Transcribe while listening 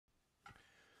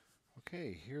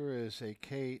Okay, here is a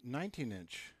K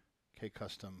 19-inch K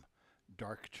Custom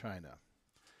dark china.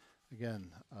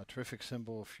 Again, a terrific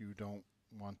cymbal if you don't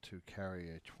want to carry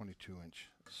a 22-inch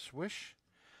swish.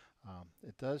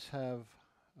 It does have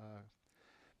a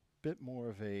bit more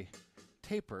of a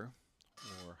taper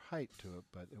or height to it,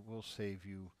 but it will save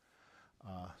you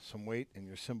some weight in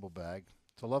your cymbal bag.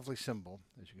 It's a lovely cymbal,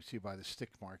 as you can see by the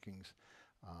stick markings.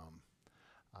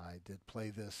 I did play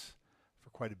this for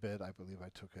quite a bit. I believe I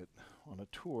took it on a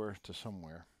tour to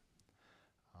somewhere.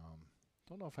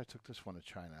 Don't know if I took this one to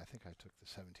China. I think I took the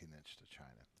 17-inch to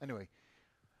China. Anyway,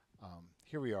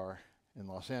 here we are in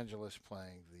Los Angeles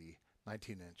playing the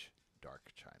 19-inch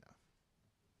dark china.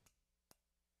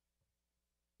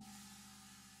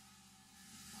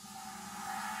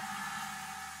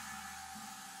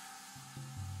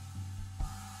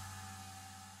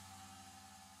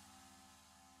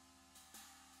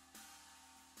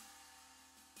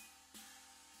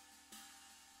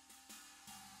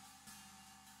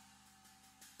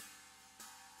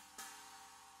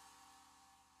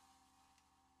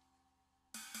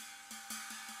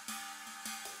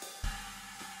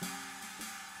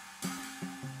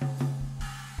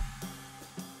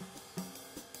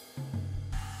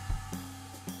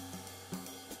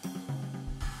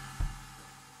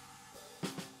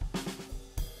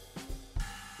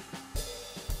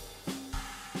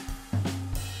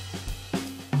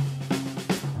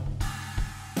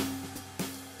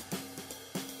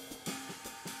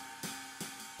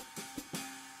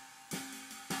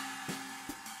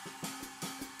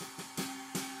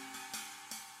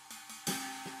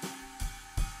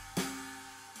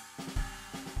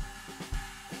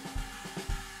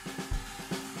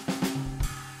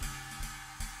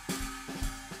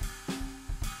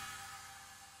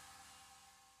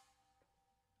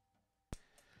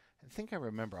 I think I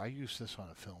remember I used this on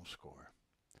a film score.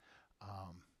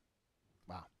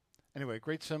 Wow. Anyway,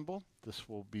 great cymbal. This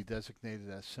will be designated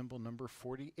as cymbal number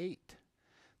 48.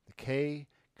 The K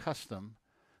Custom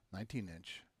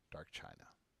 19-inch dark china.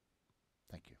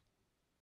 Thank you.